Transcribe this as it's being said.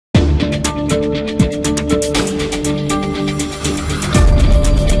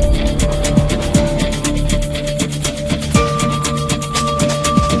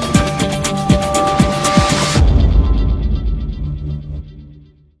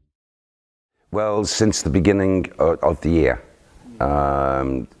Well, since the beginning of the year,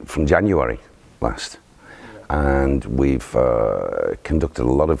 from January last. And we've conducted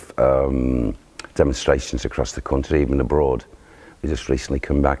a lot of demonstrations across the country, even abroad. We just recently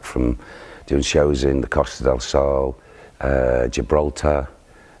come back from doing shows in the Costa del Sol, Gibraltar.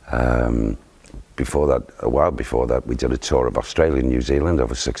 Before that, a while before that, we did a tour of Australia and New Zealand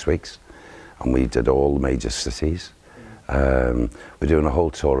over 6 weeks, and we did all the major cities. We're doing a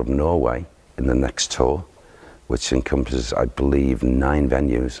whole tour of Norway in the next tour, which encompasses, I believe, 9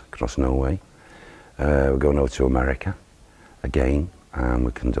 venues across Norway. We're going over to America again, and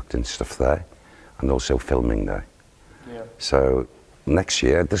we're conducting stuff there, and also filming there. Yeah. So next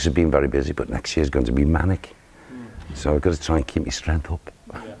year, this has been very busy, but next year is going to be manic. So I've got to try and keep my strength up.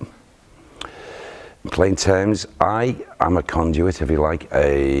 Yeah. In plain terms, I am a conduit, if you like,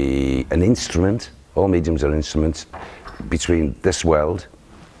 an instrument. All mediums are instruments between this world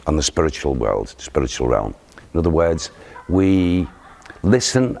and the spiritual world, the spiritual realm. In other words, we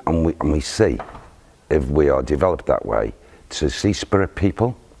listen and we see, if we are developed that way, to see spirit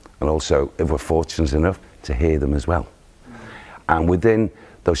people, and also, if we're fortunate enough, to hear them as well. And within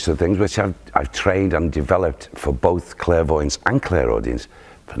those two things, which I've trained and developed for both clairvoyance and clairaudience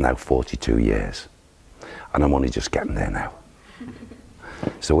for now 42 years. And I'm only just getting there now.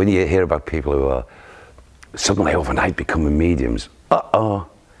 So when you hear about people who are suddenly overnight becoming mediums,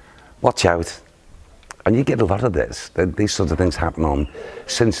 watch out. And you get a lot of this. These sorts of things happen on,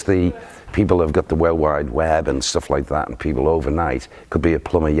 since the people have got the World Wide Web and stuff like that, and people overnight, could be a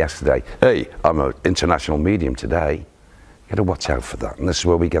plumber yesterday, hey, I'm an international medium today. You got to watch out for that. And this is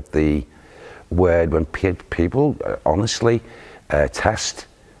where we get the word when people honestly test,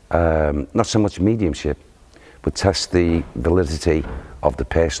 not so much mediumship, but test the validity of the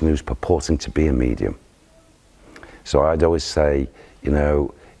person who's purporting to be a medium. So I'd always say, you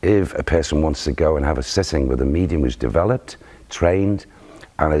know, if a person wants to go and have a sitting with a medium who's developed, trained,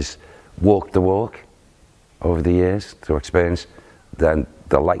 and has walked the walk over the years through experience, then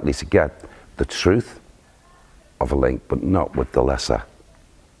they're likely to get the truth of a link, but not with the lesser.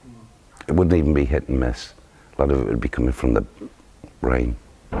 It wouldn't even be hit and miss. A lot of it would be coming from the brain.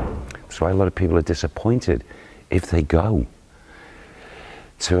 That's why a lot of people are disappointed if they go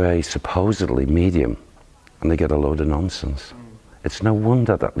to a supposedly medium and they get a load of nonsense. It's no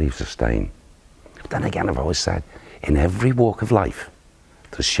wonder that leaves a stain. But then again, I've always said, in every walk of life,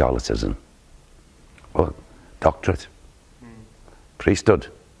 there's charlatanism, or doctorate, priesthood,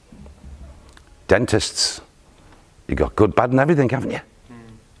 dentists. You got good, bad, and everything, haven't you?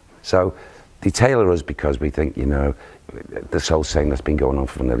 So they tailor us because we think, you know, this whole saying that's been going on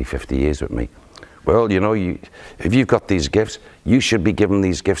for nearly 50 years with me. Well, you know, if you've got these gifts, you should be giving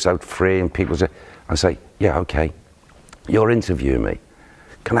these gifts out free, and people say, I say, yeah, okay, you're interviewing me.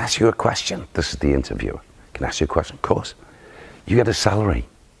 Can I ask you a question? This is the interviewer. Can I ask you a question? Of course. You get a salary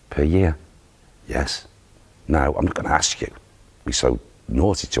per year? Yes. Now, I'm not going to ask you. It'd be so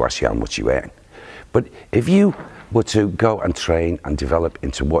naughty to ask you how much you earn. But if you were to go and train and develop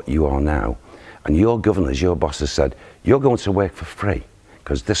into what you are now, and your governors, your bosses said, you're going to work for free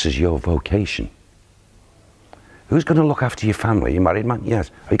because this is your vocation. Who's going to look after your family? You married man? Yes.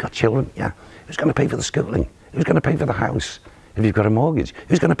 Have you got children? Yeah. Who's going to pay for the schooling? Who's going to pay for the house? If you've got a mortgage?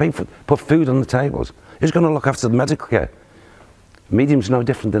 Who's going to pay for, put food on the tables? Who's going to look after the medical care? Medium's no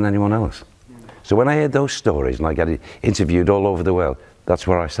different than anyone else. So when I hear those stories and I get interviewed all over the world, that's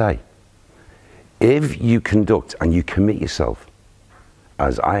what I say. If you conduct and you commit yourself,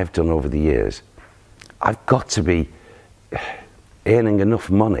 as I have done over the years, I've got to be earning enough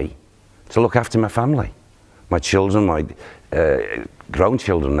money to look after my family. My children, my grown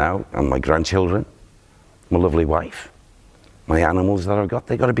children now, and my grandchildren, my lovely wife, my animals that I've got,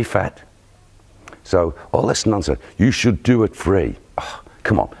 they've got to be fed. So all this nonsense, you should do it free. Oh,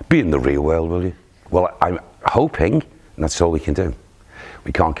 come on, be in the real world, will you? Well, I'm hoping, and that's all we can do.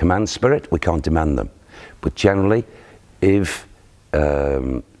 We can't command spirit, we can't demand them. But generally, if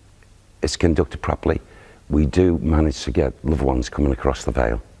it's conducted properly, we do manage to get loved ones coming across the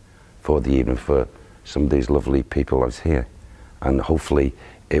veil for the evening for some of these lovely people out here. And hopefully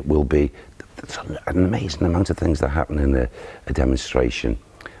it will be, there's an amazing amount of things that happen in a demonstration.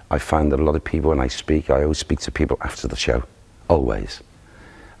 I find that a lot of people, when I speak, I always speak to people after the show, always,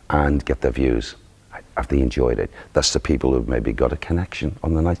 and get their views. Have they enjoyed it? That's the people who've maybe got a connection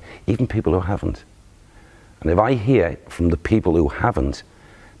on the night, even people who haven't. And if I hear from the people who haven't,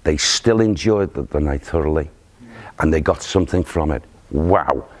 they still enjoyed the night thoroughly, and they got something from it.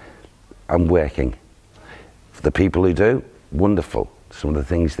 Wow, I'm working. The people who do, wonderful. Some of the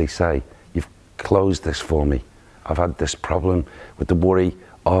things they say, you've closed this for me. I've had this problem with the worry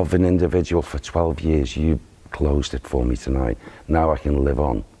of an individual for 12 years. You closed it for me tonight. Now I can live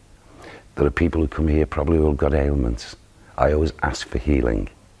on. There are people who come here probably who have got ailments. I always ask for healing,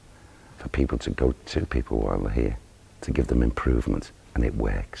 for people to go to people while they're here, to give them improvement, and it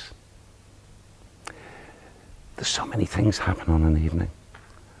works. There's so many things happen on an evening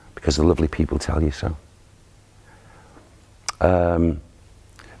because the lovely people tell you so.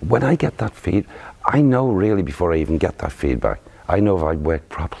 When I get that I know really before I even get that feedback, I know if I work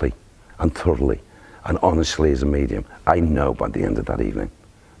properly and thoroughly and honestly as a medium, I know by the end of that evening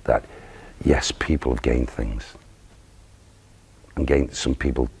that yes, people have gained things. And some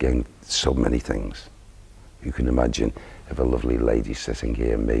people gain so many things. You can imagine if a lovely lady sitting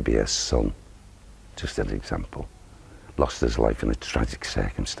here, maybe her son, just an example, lost his life in a tragic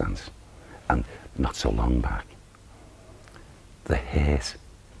circumstance, and not so long back. The hurt,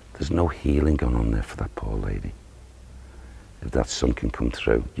 there's no healing going on there for that poor lady. If that son can come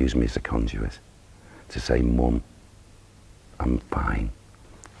through, use me as a conduit to say, Mum, I'm fine,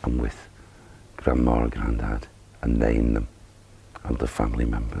 I'm with Grandma or Grandad, and name them and the family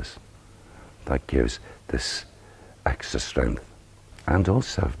members. That gives this extra strength. And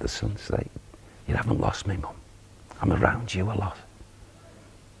also if the son say, you haven't lost me, Mum. I'm around you a lot.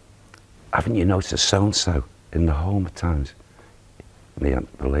 Haven't you noticed so-and-so in the home at times? And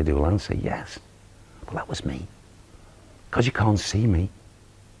the lady will answer, yes. Well, that was me. Because you can't see me.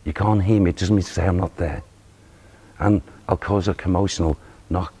 You can't hear me. It doesn't mean to say I'm not there. And I'll cause a commotional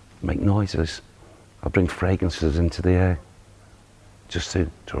knock, make noises. I'll bring fragrances into the air just to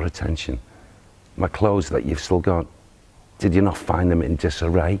draw attention. My clothes that you've still got, did you not find them in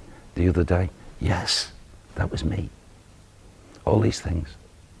disarray the other day? Yes, that was me. All these things.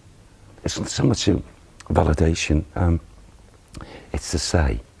 It's not so much a validation, it's to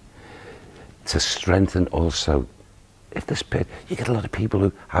say, to strengthen also, if this bit, you get a lot of people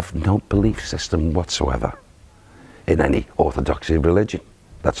who have no belief system whatsoever in any orthodoxy of religion.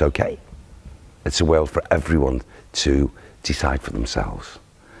 That's okay. It's a world for everyone to decide for themselves.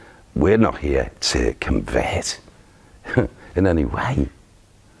 We're not here to convert in any way.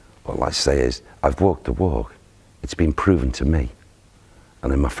 All I say is, I've walked the walk. It's been proven to me,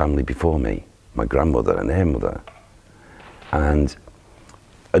 and in my family before me, my grandmother and her mother. And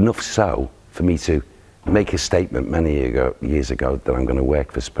enough so for me to make a statement many years ago that I'm going to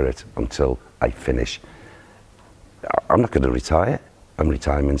work for Spirit until I finish. I'm not going to retire. I'm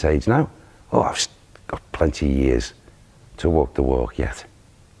retirement age now. Oh, I've got plenty of years to walk the walk yet,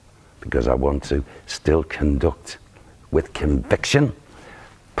 because I want to still conduct with conviction,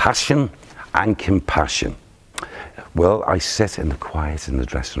 passion and compassion. Well, I sit in the quiet in the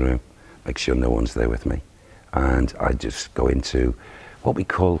dressing room, make sure no one's there with me, and I just go into what we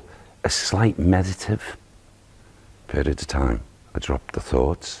call a slight meditative period of time. I drop the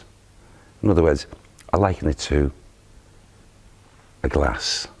thoughts. In other words, I liken it to a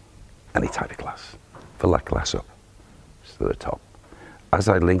glass, any type of glass. Fill that glass up to the top. As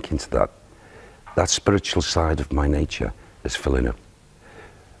I link into that, that spiritual side of my nature is filling up.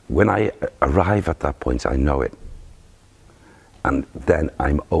 When I arrive at that point, I know it. And then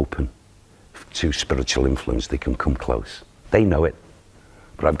I'm open to spiritual influence. They can come close. They know it.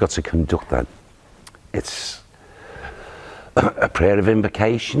 But I've got to conduct that. It's a prayer of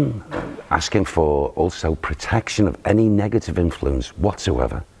invocation, asking for also protection of any negative influence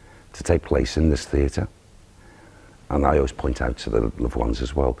whatsoever to take place in this theatre. And I always point out to the loved ones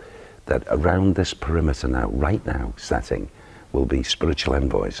as well that around this perimeter now, right now, setting, will be spiritual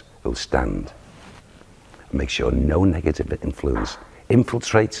envoys who'll stand and make sure no negative influence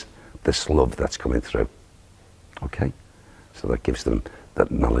infiltrates this love that's coming through. Okay? So that gives them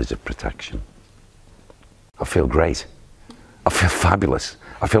that knowledge of protection. I feel great. I feel fabulous.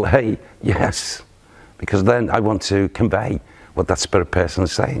 I feel, hey, yes. Because then I want to convey what that spirit person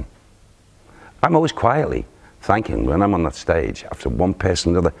is saying. I'm always quietly thanking, when I'm on that stage, after one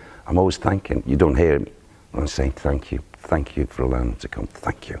person or another, I'm always thanking. You don't hear me. I'm saying thank you for allowing them to come,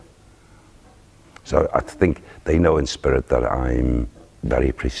 thank you. So I think they know in spirit that I'm very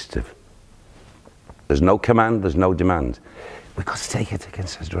appreciative. There's no command, there's no demand. We've got to take it into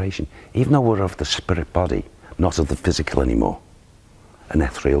consideration. Even though we're of the spirit body, not of the physical anymore, an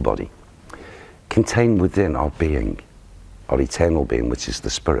ethereal body, contained within our being, our eternal being, which is the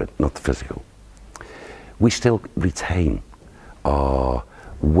spirit, not the physical, we still retain our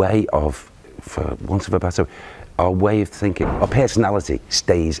way of, for want of a better, our way of thinking, our personality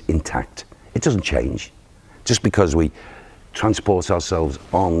stays intact. It doesn't change. Just because we transport ourselves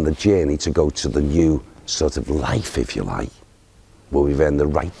on the journey to go to the new sort of life, if you like, where we've earned the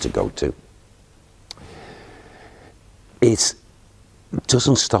right to go to. it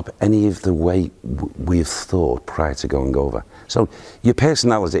doesn't stop any of the way we've thought prior to going over. So your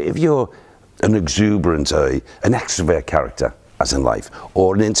personality, if you're an exuberant, an extrovert character, as in life,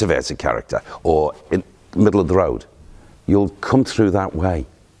 or an introverted character, or in the middle of the road, you'll come through that way.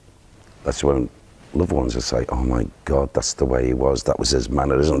 That's when loved ones will say, oh my God, that's the way he was, that was his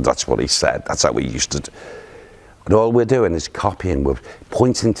mannerism, that's what he said, that's how he used to do. And all we're doing is copying, we're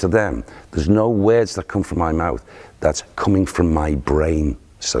pointing to them. There's no words that come from my mouth that's coming from my brain,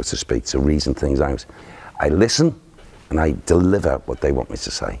 so to speak, to reason things out. I listen and I deliver what they want me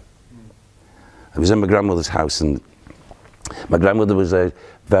to say. I was in my grandmother's house, and my grandmother was a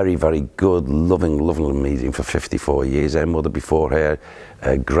very, very good, loving medium for 54 years. Her mother before her,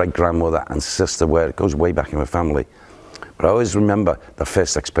 great-grandmother and sister, where it goes way back in my family. But I always remember the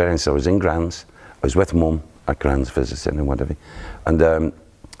first experience. I was in Grand's. I was with Mum at Grand's visiting and whatever. And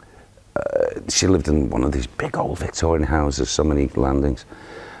she lived in one of these big old Victorian houses, so many landings.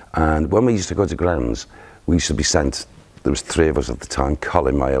 And when we used to go to Grand's, we used to be sent, there was 3 of us at the time,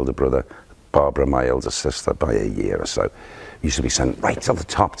 Colin, my elder brother, Barbara, my elder sister, by a year or so. We used to be sent right to the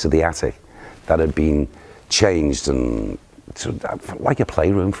top, to the attic, that had been changed and like a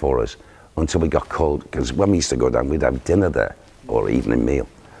playroom for us until we got called, because when we used to go down, we'd have dinner there, or evening meal.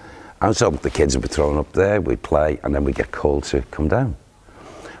 And so the kids would be thrown up there, we'd play, and then we'd get called to come down.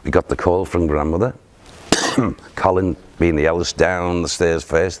 We got the call from grandmother, Colin being the eldest, down the stairs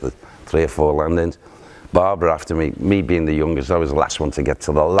first, the 3 or 4 landings. Barbara after me being the youngest, I was the last one to get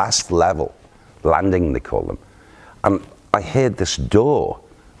to the last level, landing they call them. And I heard this door,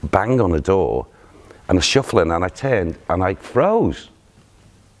 bang on a door, and a shuffling, and I turned and I froze.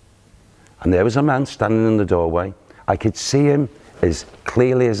 And there was a man standing in the doorway. I could see him as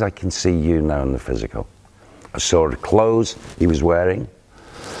clearly as I can see you now in the physical. I saw the clothes he was wearing,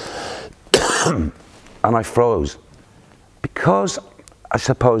 and I froze. Because I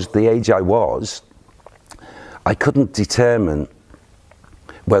suppose the age I was, I couldn't determine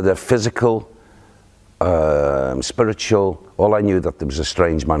whether physical, spiritual, all I knew that there was a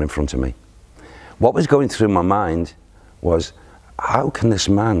strange man in front of me. What was going through my mind was, how can this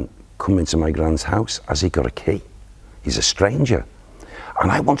man come into my Gran's house? Has he got a key? He's a stranger.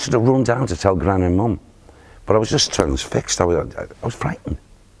 And I wanted to run down to tell Gran and Mum, but I was just transfixed. I was frightened.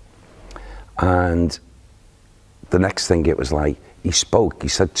 And the next thing, it was like, he spoke, he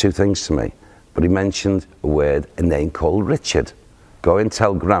said 2 things to me, but he mentioned a name called Richard. Go and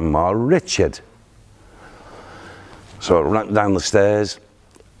tell Grandma Richard. So I ran down the stairs.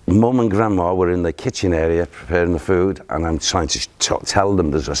 Mum and Grandma were in the kitchen area preparing the food, and I'm trying to tell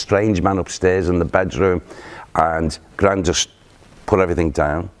them there's a strange man upstairs in the bedroom, and Gran just put everything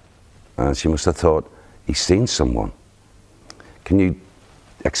down, and she must have thought, he's seen someone. Can you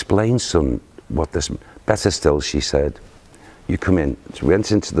explain, son, what this... Better still, she said, you come in. So we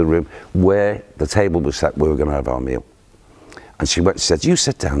went into the room where the table was set, where we were going to have our meal. And she said, you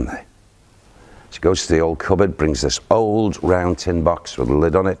sit down there. She goes to the old cupboard, brings this old round tin box with a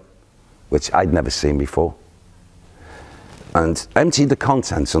lid on it, which I'd never seen before, and emptied the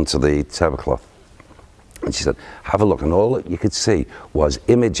contents onto the tablecloth. And she said, have a look. And all that you could see was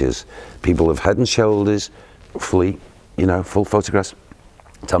images, people of head and shoulders, fully, you know, full photographs.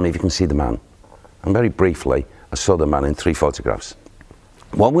 Tell me if you can see the man. And very briefly, I saw the man in 3 photographs.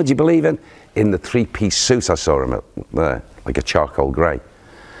 What would you believe in? In the 3-piece suit I saw him there, like a charcoal grey.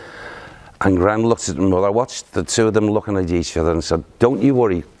 And Gran looked at them, well, I watched the 2 of them looking at each other and said, don't you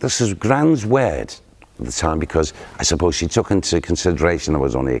worry, this is Gran's word at the time, because I suppose she took into consideration I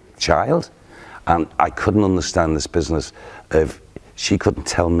was only a child, and I couldn't understand this business of, she couldn't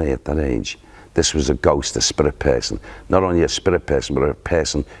tell me at that age, this was a ghost, a spirit person. Not only a spirit person, but a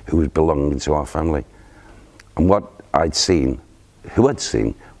person who was belonging to our family. And what I'd seen, who I'd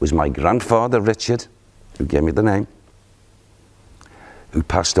seen, was my grandfather, Richard, who gave me the name, who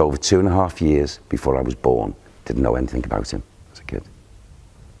passed over 2.5 years before I was born. Didn't know anything about him as a kid.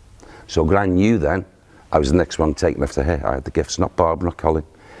 So Gran knew then I was the next one taken after her. I had the gifts, not Barb, not Colin.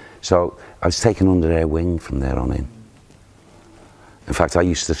 So I was taken under their wing from there on in. In fact, I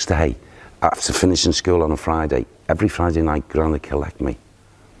used to stay after finishing school on a Friday. Every Friday night, Gran would collect me.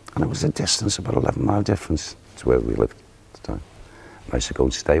 And it was a distance, about 11-mile difference to where we lived at the time. And I used to go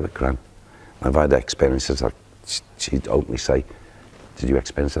and stay with Gran. And I've had experiences like she'd openly say, did you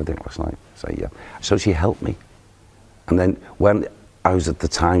experience anything last night? I say, yeah. So she helped me. And then when I was at the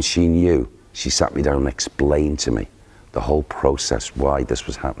time she knew, she sat me down and explained to me the whole process, why this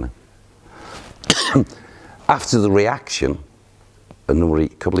was happening. After the reaction, a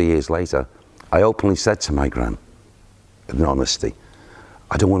couple of years later, I openly said to my Gran, in honesty,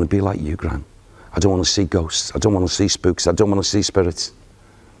 I don't want to be like you, Gran. I don't want to see ghosts. I don't want to see spooks. I don't want to see spirits.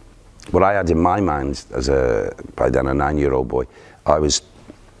 What I had in my mind as by then a 9-year-old boy, I was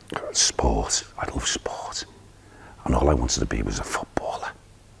sport. I love sport. And all I wanted to be was a footballer.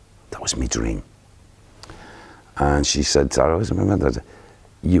 That was my dream. And she said, I always remember that,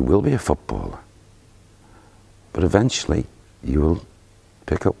 you will be a footballer, but eventually you will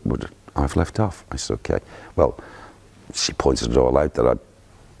pick up what I've left off. I said, okay. Well, she pointed it all out that I'd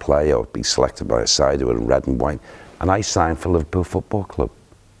play or be selected by a side who were in red and white. And I signed for Liverpool Football Club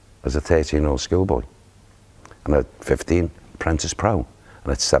as a 13-year-old schoolboy. And at 15, apprentice pro.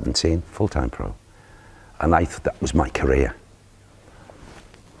 And at 17, full-time pro. And I thought that was my career.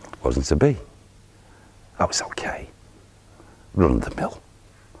 Wasn't to be. I was okay. Run of the mill.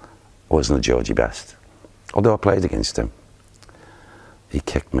 I wasn't a Georgie Best. Although I played against him. He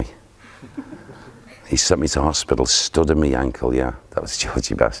kicked me. He sent me to hospital, studded my ankle, yeah. That was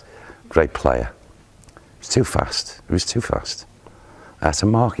Georgie Best. Great player. He was too fast. He was too fast. I had to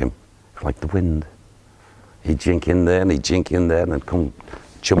mark him like the wind. He'd jink in there and he'd jink in there and then come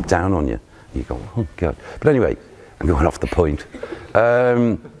jump down on you. You go, oh God. But anyway, I'm going off the point.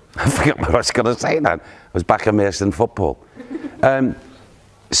 I forgot what I was going to say now. I was back immersed in football.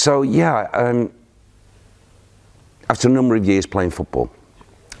 So yeah, after a number of years playing football,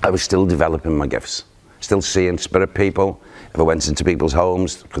 I was still developing my gifts, still seeing spirit people. If I went into people's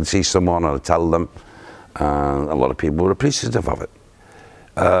homes, could see someone, I'd tell them. A lot of people were appreciative of it.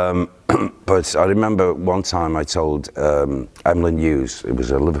 But I remember one time I told Emlyn Hughes, who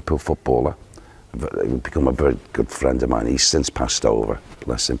was a Liverpool footballer, he'd become a very good friend of mine. He's since passed over,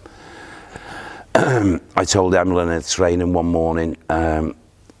 bless him. I told Emlyn at training one morning,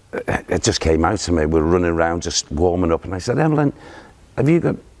 it just came out to me. We were running around just warming up, and I said, Emlyn, have you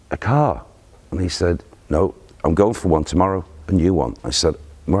got a car? And he said, no, I'm going for one tomorrow, a new one. I said,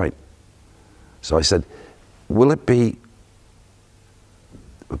 right. So I said, will it be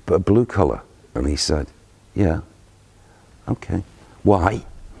a blue colour? And he said, yeah. Okay. Why?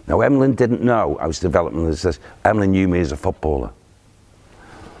 Now, Emlyn didn't know I was developing this. Emlyn knew me as a footballer.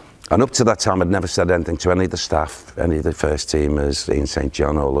 And up to that time, I'd never said anything to any of the staff, any of the first teamers, Ian St.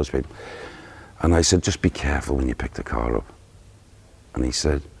 John, all those people. And I said, just be careful when you pick the car up. And he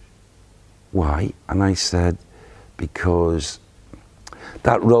said, why? And I said, because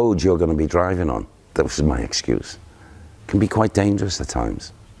that road you're going to be driving on, that was my excuse, can be quite dangerous at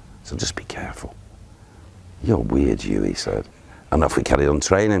times. So just be careful. You're weird, you, he said. And off we carried on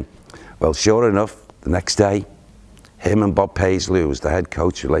training. Well, sure enough, the next day, him and Bob Paisley, who was the head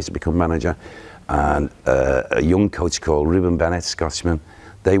coach, who later became manager, and a young coach called Ruben Bennett, Scotsman,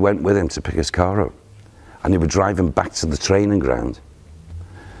 they went with him to pick his car up. And they were driving back to the training ground,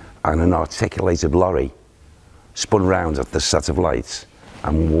 and an articulated lorry spun round at the set of lights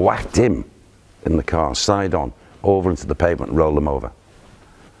and whacked him in the car, side on, over into the pavement and rolled him over.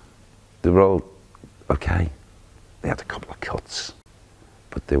 They were all okay. They had a couple of cuts,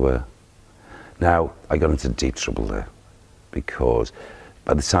 but they were. Now, I got into deep trouble there, because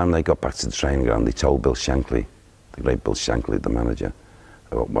by the time they got back to the training ground, they told Bill Shankly, the great Bill Shankly, the manager,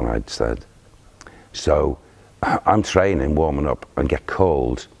 about what I'd said. So I'm training, warming up, and get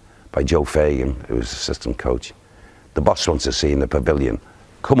called by Joe Fagan, who was assistant coach. The boss wants to see you in the pavilion.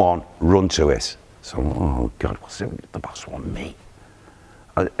 Come on, run to it. So, oh God, what's it? The boss want me?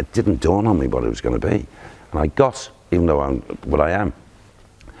 It didn't dawn on me what it was going to be. And I got, even though I'm what I am,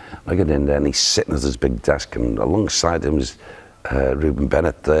 I get in there and he's sitting at his big desk, and alongside him is Ruben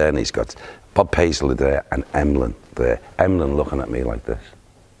Bennett there, and he's got Bob Paisley there and Emlyn there. Emlyn looking at me like this.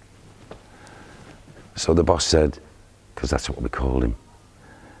 So the boss said, because that's what we called him,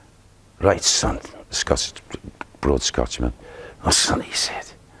 right, son, broad Scotsman. Oh, son,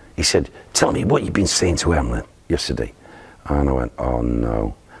 he said, tell me what you've been saying to Emlyn yesterday. And I went, oh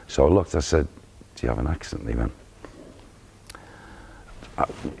no. So I looked, I said, do you have an accent? And he went,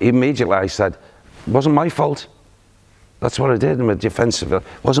 immediately I said, it wasn't my fault. That's what I did in my defensive. It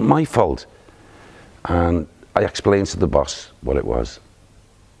wasn't my fault. And I explained to the boss what it was.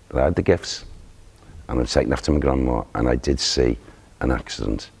 That I had the gifts, and I'd taken after my grandma, and I did see an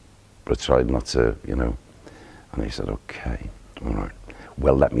accident, but I tried not to, you know. And he said, okay, all right.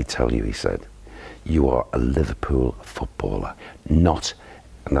 Well, let me tell you, he said, you are a Liverpool footballer, not,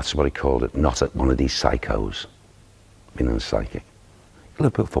 and that's what he called it, not one of these psychos, meaning a psychic.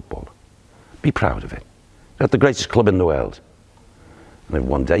 Liverpool footballer. Be proud of it. You're at the greatest club in the world. And if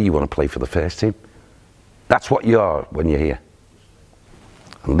one day you want to play for the first team, that's what you are when you're here.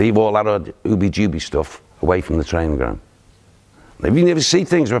 And leave all that ooby-dooby stuff away from the training ground. And if you never see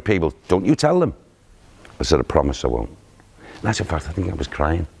things with people, don't you tell them. I said, I promise I won't. And as a fact, I think I was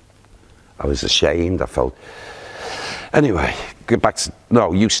crying. I was ashamed. I felt. Anyway, get back to,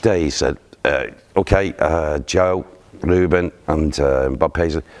 no, you stay, he said. Okay, Joe, Ruben and Bob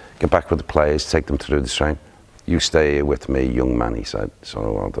Paisley, get back with the players, take them through the train. You stay here with me, young man, he said. So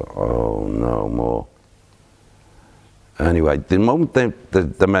I thought, oh, no more. Anyway, the moment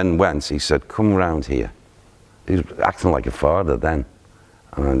the men went, he said, come round here. He was acting like a father then.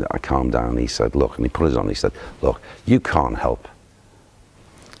 And I calmed down. He said, look, and he put us on. He said, look, you can't help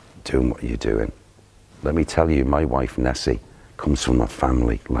doing what you're doing. Let me tell you, my wife, Nessie, comes from a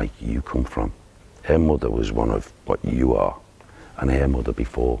family like you come from. Her mother was one of what you are, and her mother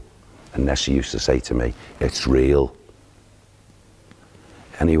before. And Nessie used to say to me, it's real.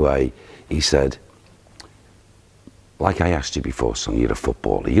 Anyway, he said, like I asked you before, son, you're a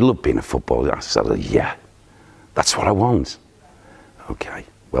footballer. You love being a footballer. I said, yeah, that's what I want. Okay,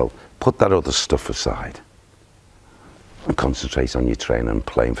 well, put that other stuff aside and concentrate on your training and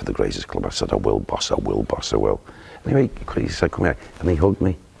playing for the greatest club. I said, I will, boss, I will, boss, I will. Anyway, he said, come here, and he hugged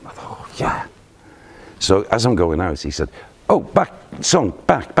me. I thought, oh, yeah. So as I'm going out, he said, oh, back, son,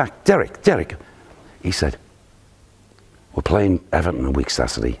 back, Derek. He said, we're playing Everton a week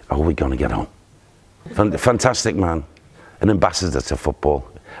Saturday. How are we going to get on? Fantastic man, an ambassador to football.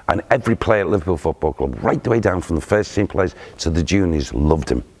 And every player at Liverpool Football Club, right the way down from the first team players to the juniors, loved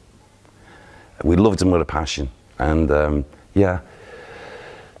him. We loved him with a passion. And yeah,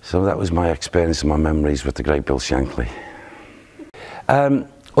 so that was my experience and my memories with the great Bill Shankly.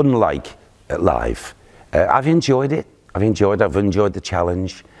 Unlike live, I've enjoyed it. I've enjoyed the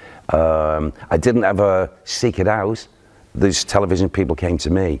challenge. I didn't ever seek it out. These television people came to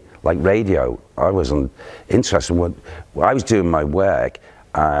me, like radio. I wasn't interested in what I was doing my work.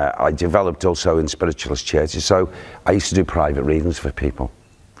 I developed also in spiritualist churches, so I used to do private readings for people,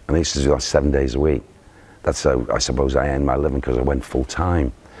 and I used to do that 7 days a week. That's how I suppose I earned my living, because I went full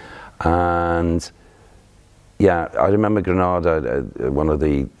time. And yeah, I remember Granada, one of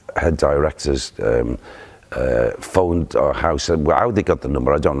the head directors phoned our house. Well, how they got the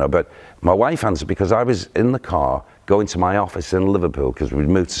number, I don't know, but my wife answered because I was in the car going to my office in Liverpool, because we'd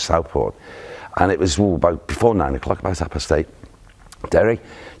moved to Southport, and it was about before 9 o'clock, about 8:30. Derek,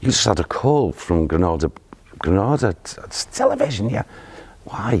 you just had a call from Granada television, yeah.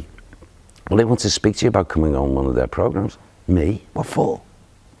 Why? Well, they want to speak to you about coming on one of their programs. Me? What for?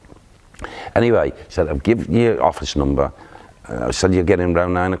 Anyway, said, I'll give you your office number. I said, you're getting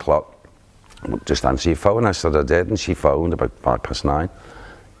around 9 o'clock. Just answer your phone. I said I did, and she phoned about 9:05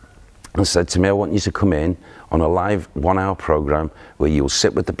 and said to me, I want you to come in on a live 1 hour program where you'll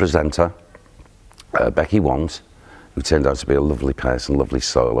sit with the presenter, Becky Wont, who turned out to be a lovely person, lovely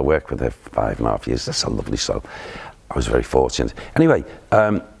soul. I worked with her for 5.5 years. That's a lovely soul. I was very fortunate. Anyway,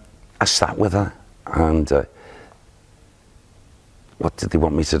 I sat with her, and what did they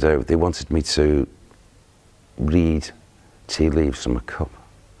want me to do? They wanted me to read tea leaves from a cup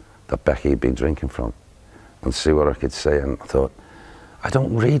that Becky had been drinking from, and see what I could say. And I thought, I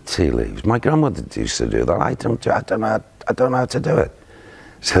don't read tea leaves. My grandmother used to do that. I don't know how to do it.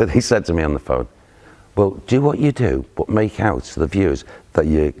 So they said to me on the phone, well, do what you do, but make out to the viewers that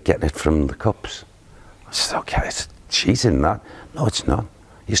you're getting it from the cups. I said, okay, it's cheating that. No, it's not.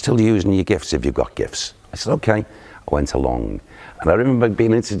 You're still using your gifts if you've got gifts. I said, okay. I went along, and I remember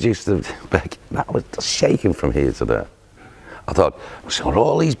being introduced to Becky. That was just shaking from here to there. I thought, I saw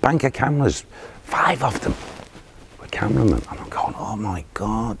all these banker cameras, 5 of them, with cameramen, and I'm going, oh my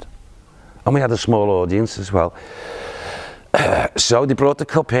God. And we had a small audience as well. So they brought the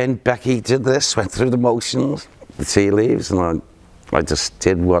cup in, Becky did this, went through the motions, the tea leaves, and I just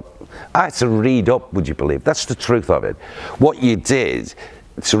did what, I had to read up, would you believe? That's the truth of it. What you did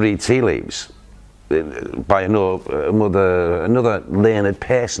to read tea leaves by another learned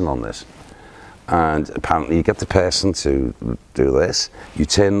person on this. And apparently you get the person to do this, you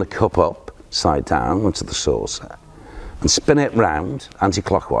turn the cup upside down onto the saucer, and spin it round,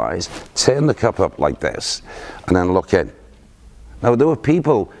 anti-clockwise, turn the cup up like this, and then look in. Now, there were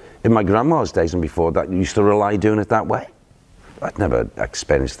people in my grandma's days and before that used to rely doing it that way. I'd never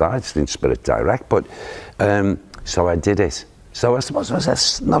experienced that, I just didn't spit it direct, but so I did it. So I suppose it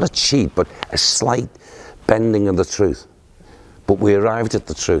was not a cheat, but a slight bending of the truth. But we arrived at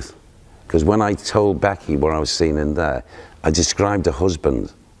the truth, because when I told Becky what I was seeing in there, I described her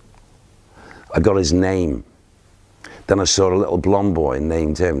husband. I got his name. Then I saw a little blonde boy and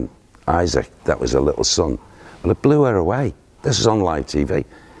named him Isaac. That was her little son. Well, it blew her away. This is on live TV.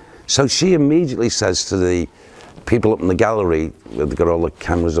 So she immediately says to the people up in the gallery, they've got all the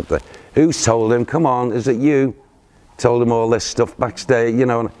cameras up there, who's told him, come on, is it you? Told him all this stuff backstage, you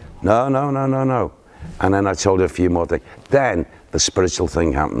know. No. And then I told her a few more things. Then the spiritual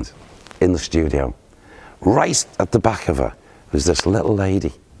thing happened. in the studio. Right at the back of her was this little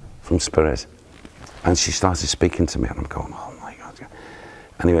lady from Spirit. And she started speaking to me, and I'm going, oh my God.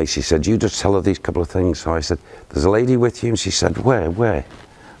 Anyway, she said, you just tell her these couple of things. So I said, there's a lady with you? And she said, where?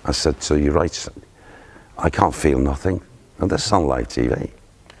 I said, so you're right. I can't feel nothing. And this is on live TV,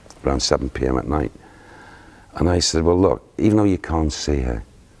 around 7 p.m. at night. And I said, well, look, even though you can't see her,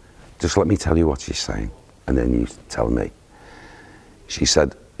 just let me tell you what she's saying, and then you tell me. She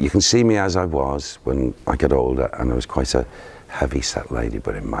said, you can see me as I was when I get older, and I was quite a heavy-set lady,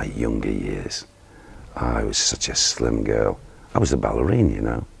 but in my younger years, I was such a slim girl. I was a ballerina, you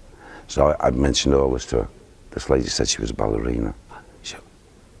know. So I mentioned all this to her. This lady said she was a ballerina.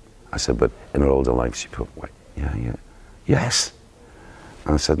 I said, but in her older life, she put, wait, yeah, yes.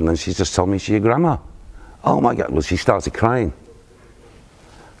 And I said, and then she just told me she's your grandma. Oh my God, well, she started crying.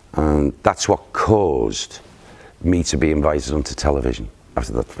 And that's what caused me to be invited onto television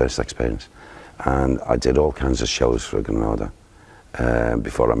after that first experience. And I did all kinds of shows for Granada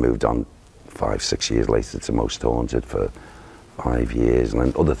before I moved on 5, 6 years later to Most Haunted for 5 years, and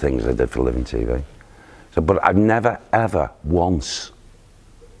then other things I did for Living TV. So, but I've never, ever once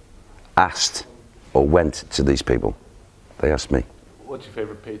asked or went to these people. They asked me. What's your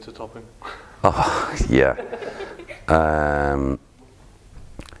favourite pizza topping? Oh, yeah.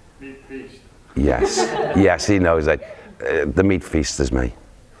 Meat feast. Yes, yes, he knows that. The meat feast is me.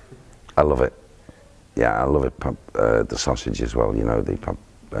 I love it. Yeah, I love it. The sausage as well, you know, the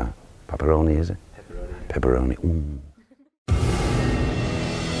pepperoni, is it? Pepperoni. Pepperoni.